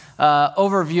his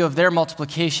overview of their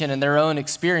multiplication and their own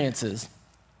experiences,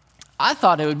 I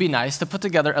thought it would be nice to put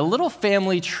together a little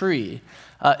family tree,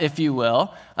 if you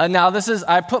will. Now,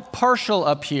 I put partial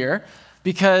up here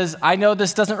because I know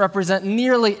this doesn't represent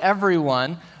nearly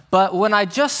everyone, but when I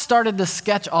just started to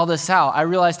sketch all this out, I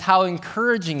realized how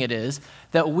encouraging it is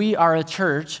that we are a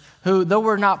church who, though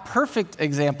we're not perfect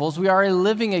examples, we are a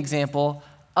living example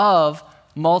of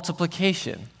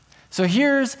multiplication. So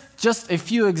here's just a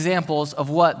few examples of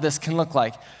what this can look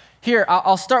like. Here,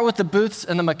 I'll start with the Booths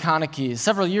and the McConaughey's.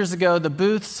 Several years ago, the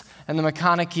Booths and the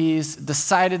McConaughey's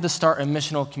decided to start a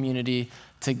missional community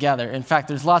together. In fact,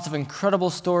 there's lots of incredible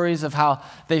stories of how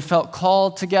they felt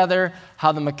called together,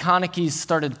 how the McConaughey's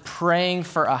started praying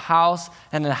for a house,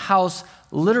 and a house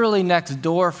literally next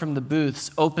door from the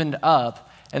Booths opened up,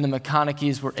 and the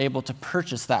McConaughey's were able to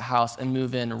purchase that house and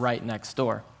move in right next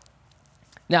door.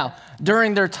 Now,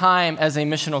 during their time as a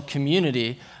missional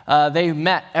community, they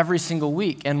met every single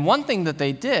week. And one thing that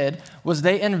they did was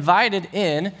they invited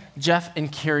in Jeff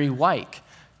and Carrie Wyke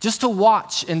just to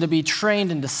watch and to be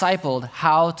trained and discipled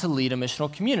how to lead a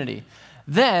missional community.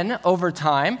 Then, over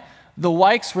time, the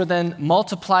Wykes were then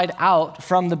multiplied out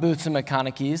from the Booths and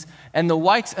McConaughey's, and the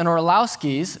Wykes and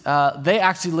Orlowskis, they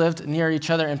actually lived near each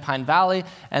other in Pine Valley,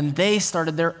 and they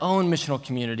started their own missional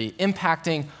community,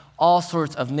 impacting all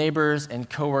sorts of neighbors and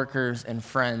coworkers and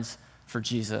friends for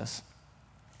Jesus.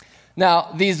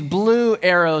 Now, these blue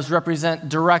arrows represent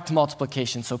direct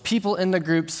multiplication, so people in the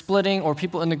group splitting or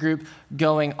people in the group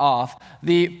going off.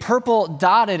 The purple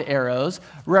dotted arrows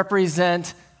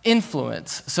represent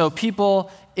influence, so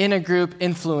people in a group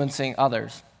influencing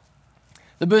others.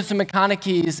 The Booths and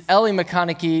McConaughey's, Ellie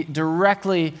McConaughey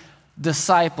directly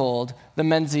discipled the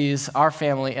Menzies, our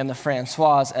family, and the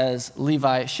Francois, as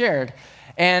Levi shared.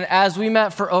 And as we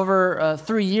met for over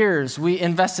 3 years, we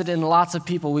invested in lots of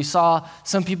people. We saw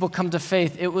some people come to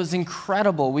faith. It was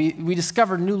incredible. We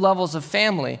discovered new levels of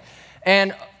family.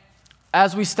 And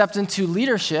as we stepped into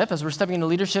leadership, as we're stepping into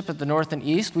leadership at the North and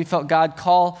East, we felt God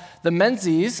call the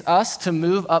Menzies, us, to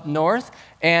move up north,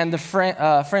 and the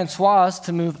Francois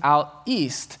to move out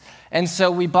east. And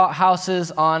so we bought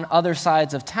houses on other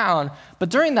sides of town. But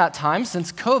during that time,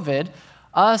 since COVID,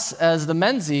 us as the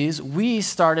Menzies, we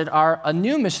started a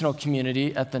new missional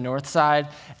community at the north side,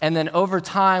 and then over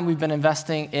time we've been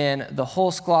investing in the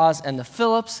Holsclaws and the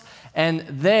Phillips, and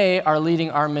they are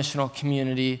leading our missional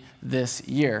community this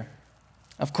year.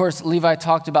 Of course, Levi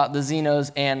talked about the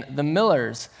Zenos and the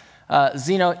Millers.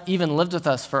 Zeno even lived with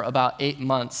us for about 8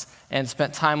 months and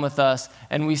spent time with us,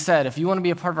 and we said, if you want to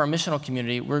be a part of our missional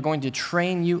community, we're going to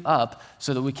train you up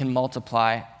so that we can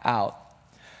multiply out.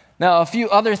 Now, a few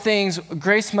other things.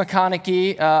 Grace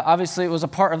McConaughey, obviously, was a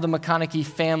part of the McConaughey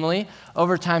family.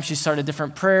 Over time, she started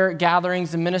different prayer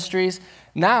gatherings and ministries.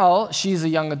 Now, she's a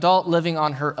young adult living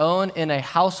on her own in a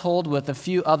household with a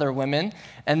few other women,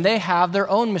 and they have their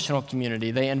own missional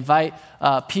community. They invite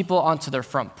people onto their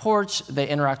front porch. They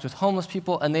interact with homeless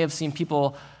people, and they have seen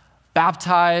people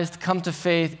baptized, come to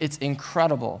faith. It's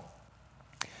incredible.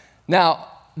 Now,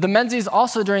 the Menzies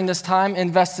also during this time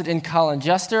invested in Colin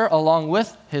Jester along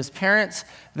with his parents.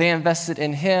 They invested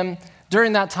in him.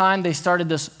 During that time, they started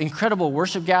this incredible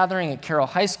worship gathering at Carroll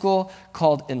High School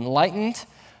called Enlightened.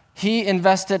 He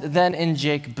invested then in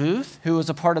Jake Booth, who was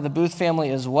a part of the Booth family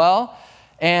as well.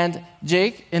 And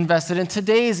Jake invested in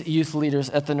today's youth leaders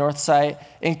at the North Site,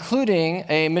 including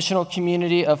a missional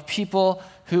community of people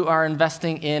who are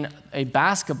investing in a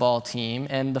basketball team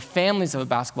and the families of a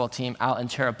basketball team out in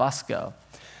Cherubusco.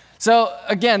 So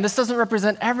again, this doesn't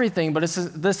represent everything, but it's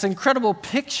this incredible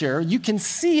picture. You can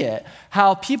see it,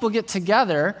 how people get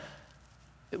together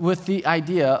with the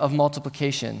idea of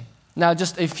multiplication. Now,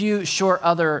 just a few short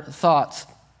other thoughts.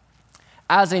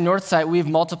 As a Northside, we've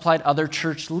multiplied other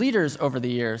church leaders over the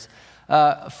years.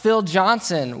 Phil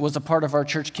Johnson was a part of our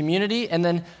church community, and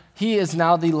then he is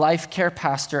now the life care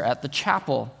pastor at the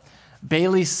chapel.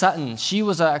 Bailey Sutton, she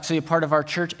was actually a part of our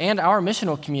church and our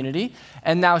missional community,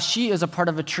 and now she is a part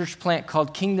of a church plant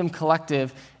called Kingdom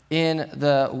Collective in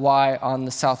the Y on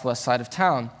the southwest side of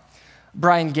town.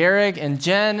 Brian Gehrig and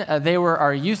Jen, they were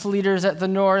our youth leaders at the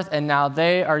North, and now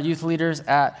they are youth leaders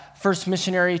at First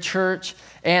Missionary Church.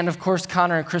 And of course,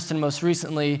 Connor and Kristen most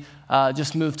recently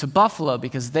just moved to Buffalo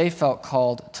because they felt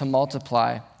called to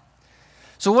multiply.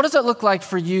 So what does it look like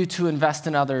for you to invest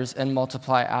in others and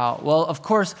multiply out? Well, of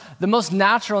course, the most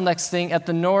natural next thing at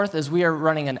the North is we are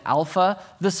running an alpha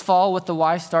this fall with the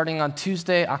Y starting on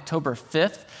Tuesday, October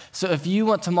 5th. So if you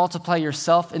want to multiply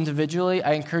yourself individually,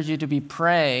 I encourage you to be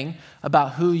praying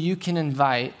about who you can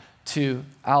invite to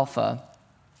alpha.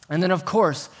 And then, of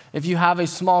course, if you have a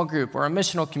small group or a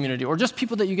missional community or just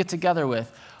people that you get together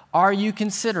with, are you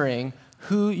considering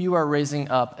who you are raising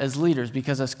up as leaders?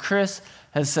 Because as Chris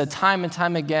has said time and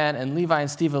time again, and Levi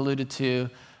and Steve alluded to,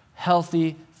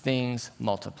 healthy things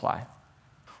multiply.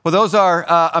 Well, those are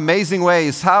amazing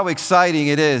ways. How exciting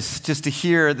it is just to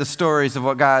hear the stories of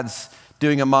what God's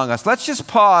doing among us. Let's just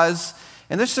pause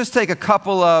and let's just take a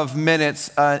couple of minutes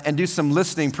and do some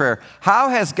listening prayer. How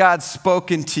has God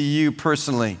spoken to you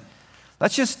personally?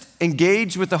 Let's just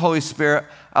engage with the Holy Spirit.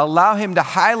 Allow him to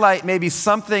highlight maybe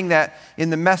something that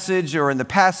in the message or in the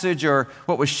passage or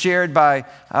what was shared by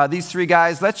these three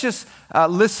guys. Let's just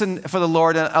listen for the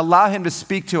Lord and allow him to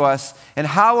speak to us. And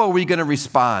how are we going to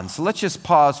respond? So let's just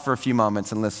pause for a few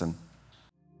moments and listen.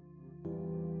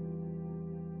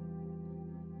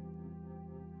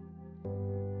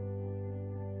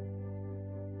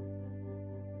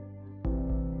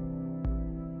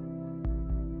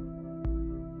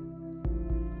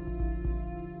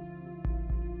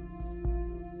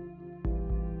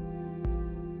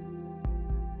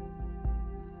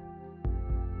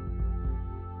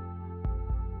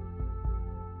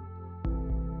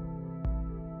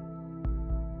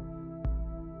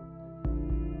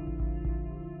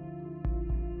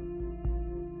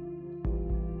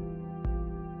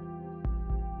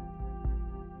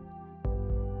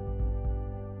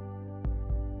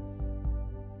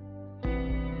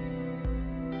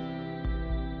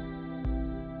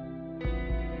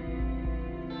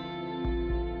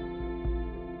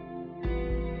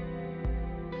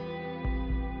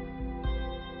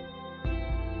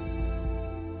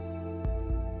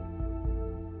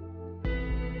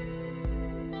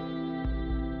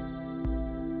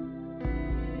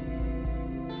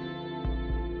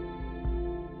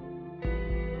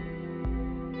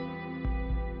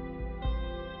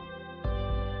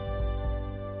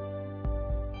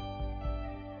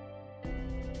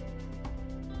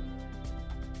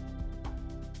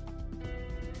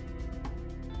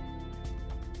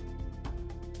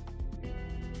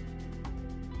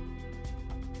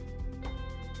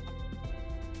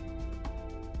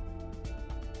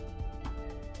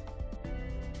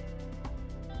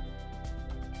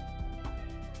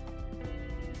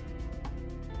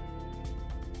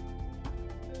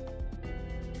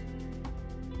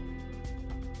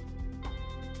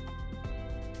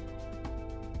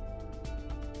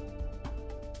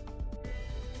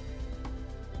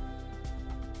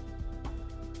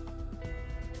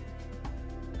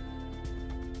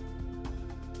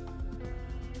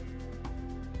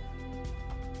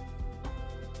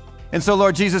 And so,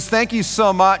 Lord Jesus, thank you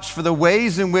so much for the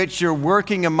ways in which you're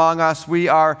working among us. We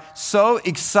are so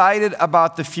excited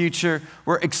about the future.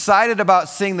 We're excited about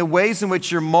seeing the ways in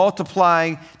which you're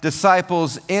multiplying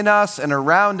disciples in us and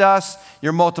around us.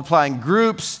 You're multiplying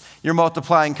groups. You're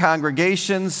multiplying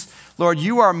congregations. Lord,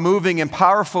 you are moving in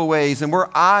powerful ways, and we're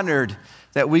honored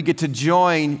that we get to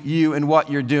join you in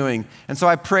what you're doing. And so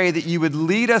I pray that you would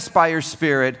lead us by your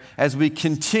Spirit as we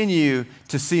continue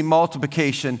to see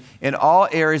multiplication in all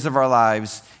areas of our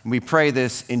lives. And we pray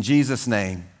this in Jesus'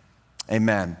 name.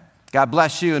 Amen. God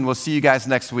bless you, and we'll see you guys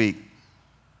next week.